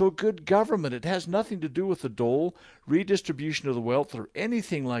 So good government, it has nothing to do with the dole, redistribution of the wealth, or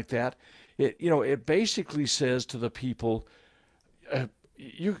anything like that. It basically says to the people,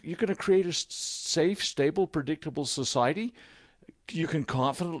 you're going to create a safe, stable, predictable society. You can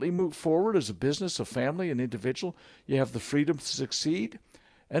confidently move forward as a business, a family, an individual. You have the freedom to succeed.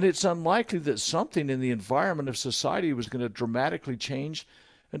 And it's unlikely that something in the environment of society was going to dramatically change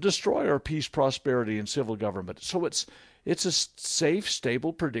and destroy our peace, prosperity, and civil government. So it's a safe,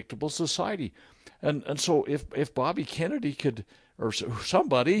 stable, predictable society. And so if Bobby Kennedy could, or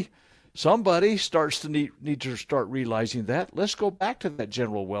somebody starts to need to start realizing that, let's go back to that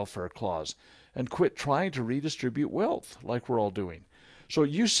general welfare clause and quit trying to redistribute wealth like we're all doing. So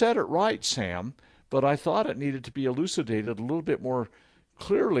you said it right, Sam, but I thought it needed to be elucidated a little bit more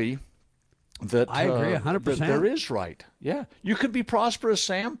clearly. That I agree 100%. That there is right. Yeah. You could be prosperous,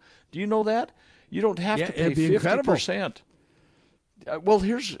 Sam. Do you know that? You don't have to pay 50%. Well,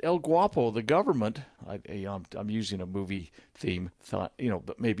 here's El Guapo, the government. I'm using a movie theme, but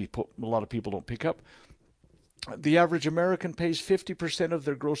maybe a lot of people don't pick up. The average American pays 50% of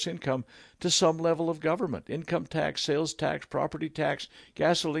their gross income to some level of government. Income tax, sales tax, property tax,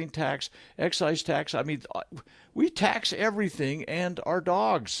 gasoline tax, excise tax. I mean, we tax everything and our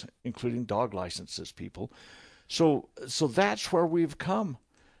dogs, including dog licenses, people. So that's where we've come.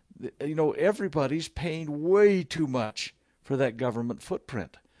 Everybody's paying way too much for that government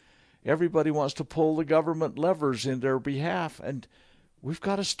footprint. Everybody wants to pull the government levers in their behalf, and we've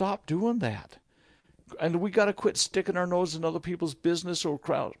got to stop doing that. And we got to quit sticking our nose in other people's business or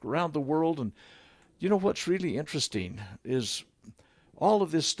around the world. And what's really interesting is all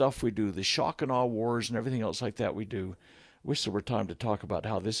of this stuff we do, the shock and awe wars and everything else like that we do. Wish there were time to talk about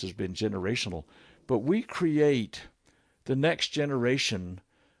how this has been generational. But we create the next generation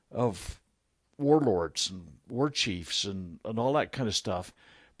of warlords and war chiefs and all that kind of stuff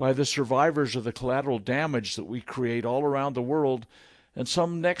by the survivors of the collateral damage that we create all around the world. And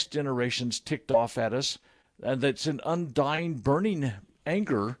some next generation's ticked off at us, and that's an undying, burning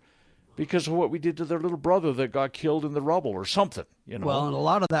anger because of what we did to their little brother that got killed in the rubble or something, Well, and a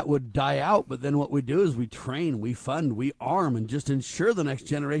lot of that would die out, but then what we do is we train, we fund, we arm, and just ensure the next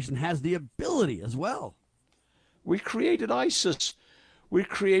generation has the ability as well. We created ISIS. We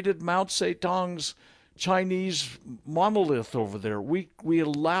created Mao Zedong's Chinese monolith over there. We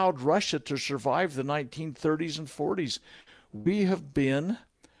allowed Russia to survive the 1930s and 40s. We have been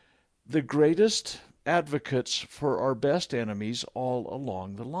the greatest advocates for our best enemies all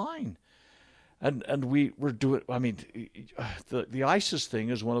along the line. And we were doing, the ISIS thing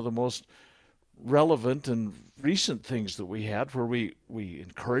is one of the most relevant and recent things that we had, where we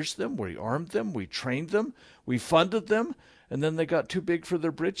encouraged them, we armed them, we trained them, we funded them, and then they got too big for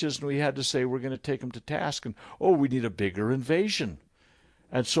their britches, and we had to say we're going to take them to task, and we need a bigger invasion.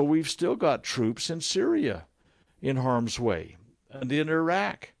 And so we've still got troops in Syria in harm's way, and in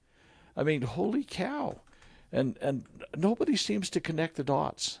Iraq. I mean, holy cow. And nobody seems to connect the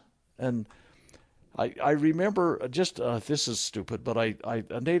dots. And I remember this is stupid, but a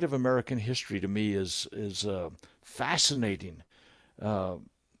Native American history to me is fascinating,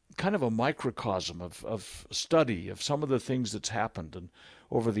 kind of a microcosm of study of some of the things that's happened and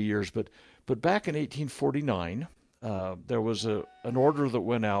over the years. But back in 1849, there was an order that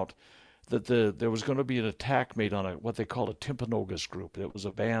went out that there was going to be an attack made on what they call a Timpanogos group. It was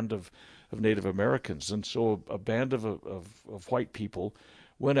a band of Native Americans, and so a band of white people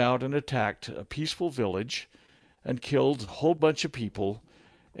went out and attacked a peaceful village and killed a whole bunch of people,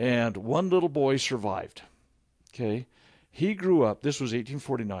 and one little boy survived. Okay, he grew up. This was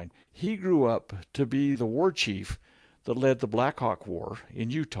 1849. He grew up to be the war chief that led the Black Hawk War in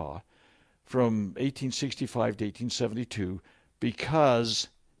Utah from 1865 to 1872 because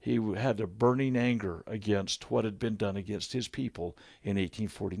he had a burning anger against what had been done against his people in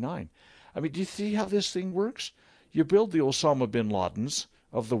 1849. I mean, do you see how this thing works? You build the Osama bin Ladens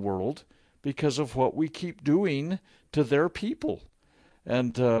of the world because of what we keep doing to their people.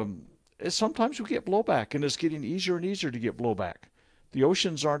 And sometimes we get blowback, and it's getting easier and easier to get blowback. The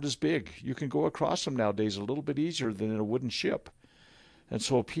oceans aren't as big. You can go across them nowadays a little bit easier than in a wooden ship. And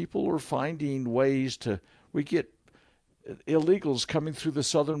so people are finding ways we get illegals coming through the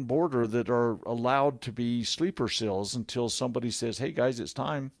southern border that are allowed to be sleeper cells until somebody says, hey, guys, it's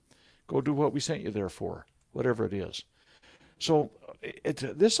time. Go do what we sent you there for, whatever it is. So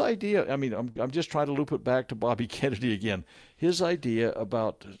this idea, I mean, I'm just trying to loop it back to Bobby Kennedy again. His idea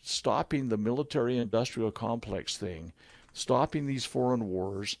about stopping the military-industrial complex thing, stopping these foreign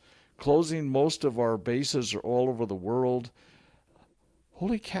wars, closing most of our bases all over the world.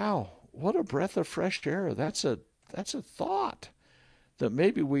 Holy cow, what a breath of fresh air. That's a thought that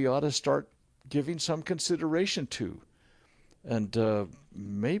maybe we ought to start giving some consideration to. And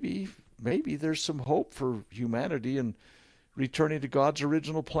maybe there's some hope for humanity and returning to God's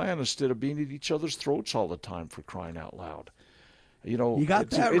original plan instead of being at each other's throats all the time, for crying out loud. You know, you got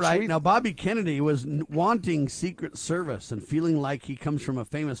that right. Now, Bobby Kennedy was wanting Secret Service and feeling like he comes from a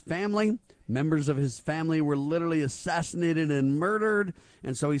famous family. Members of his family were literally assassinated and murdered.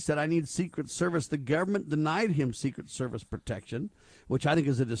 And so he said, I need Secret Service. The government denied him Secret Service protection, which I think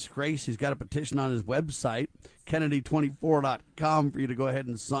is a disgrace. He's got a petition on his website, Kennedy24.com, for you to go ahead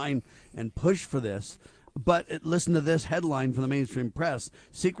and sign and push for this. But listen to this headline from the mainstream press.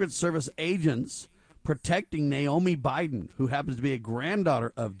 Secret Service agents protecting Naomi Biden, who happens to be a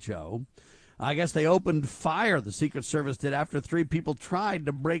granddaughter of Joe. I guess they opened fire, the Secret Service did, after 3 people tried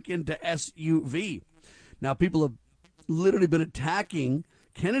to break into SUV. Now, people have literally been attacking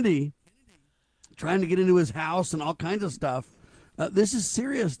Kennedy, trying to get into his house and all kinds of stuff. This is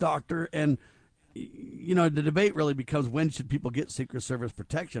serious, Doctor, and you know, the debate really becomes when should people get Secret Service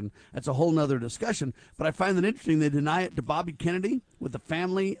protection. That's a whole nother discussion. But I find that interesting. They deny it to Bobby Kennedy with the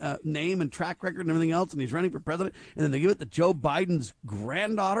family name and track record and everything else, and he's running for president. And then they give it to Joe Biden's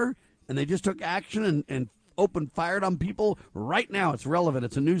granddaughter, and they just took action and opened fire on people right now. It's relevant.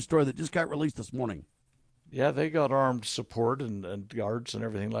 It's a news story that just got released this morning. Yeah, they got armed support and guards and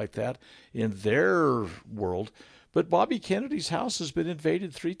everything like that in their world. But Bobby Kennedy's house has been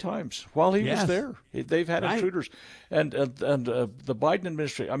invaded 3 times while he was there. They've had intruders. And the Biden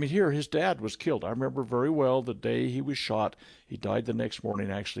administration, I mean, here, his dad was killed. I remember very well the day he was shot. He died the next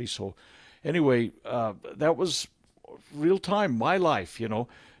morning, actually. So anyway, that was real time, my life, you know.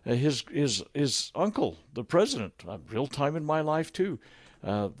 His uncle, the president, real time in my life, too.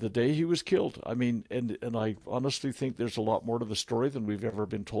 The day he was killed. I mean, and I honestly think there's a lot more to the story than we've ever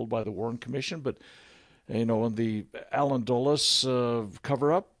been told by the Warren Commission. But you know, in the Alan Dulles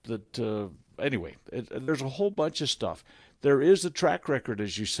cover-up, anyway, there's a whole bunch of stuff. There is a track record,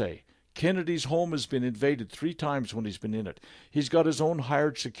 as you say. Kennedy's home has been invaded 3 times when he's been in it. He's got his own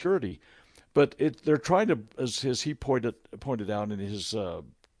hired security. But they're trying to, as he pointed out in his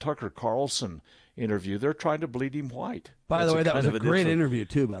Tucker Carlson interview, they're trying to bleed him white. By the way, that was a great interview,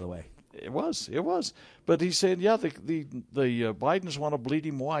 too, by the way. It was. But he's saying, yeah, the Bidens want to bleed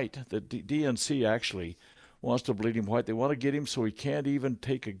him white. The DNC actually wants to bleed him white. They want to get him so he can't even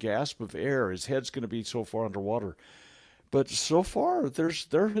take a gasp of air. His head's going to be so far underwater. But so far,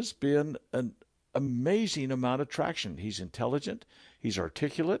 there has been an amazing amount of traction. He's intelligent. He's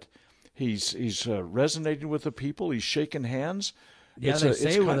articulate. He's resonating with the people. He's shaking hands. Yeah, they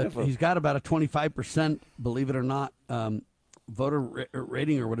say he's got about a 25%, believe it or not, voter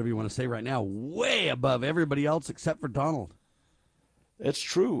rating or whatever you want to say right now, way above everybody else except for Donald. It's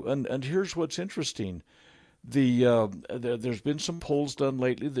true. And here's what's interesting. There's been some polls done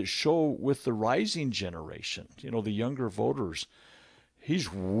lately that show with the rising generation, you know, the younger voters,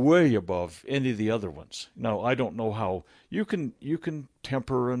 he's way above any of the other ones. Now, I don't know how you can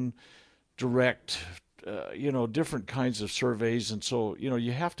temper and direct different kinds of surveys. And so, you know,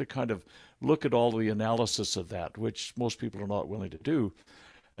 you have to kind of look at all the analysis of that, which most people are not willing to do.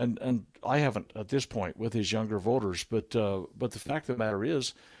 And I haven't at this point with his younger voters. But the fact of the matter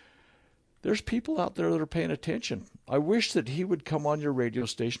is, there's people out there that are paying attention. I wish that he would come on your radio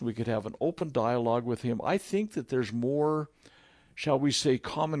station. We could have an open dialogue with him. I think that there's more, shall we say,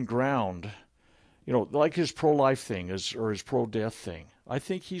 common ground, you know, like his pro-life thing or his pro-death thing. I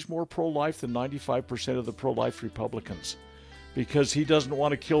think he's more pro-life than 95% of the pro-life Republicans because he doesn't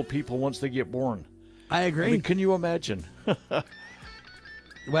want to kill people once they get born. I agree. I mean, can you imagine?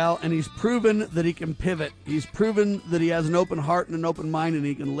 Well, and he's proven that he can pivot. He's proven that he has an open heart and an open mind, and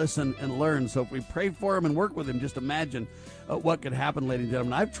he can listen and learn. So if we pray for him and work with him, just imagine what could happen, ladies and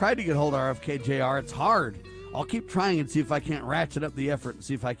gentlemen. I've tried to get hold of RFK Jr. It's hard. I'll keep trying and see if I can't ratchet up the effort and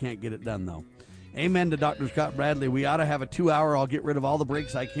see if I can't get it done, though. Amen to Dr. Scott Bradley. We ought to have a 2-hour. I'll get rid of all the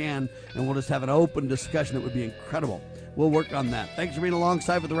breaks I can, and we'll just have an open discussion. It would be incredible. We'll work on that. Thanks for being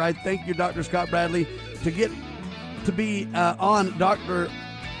alongside for the ride. Thank you, Dr. Scott Bradley. To be on Dr.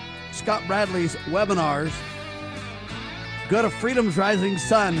 Scott Bradley's webinars, go to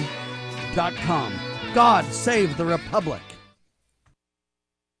freedomsrisingsun.com. God save the Republic.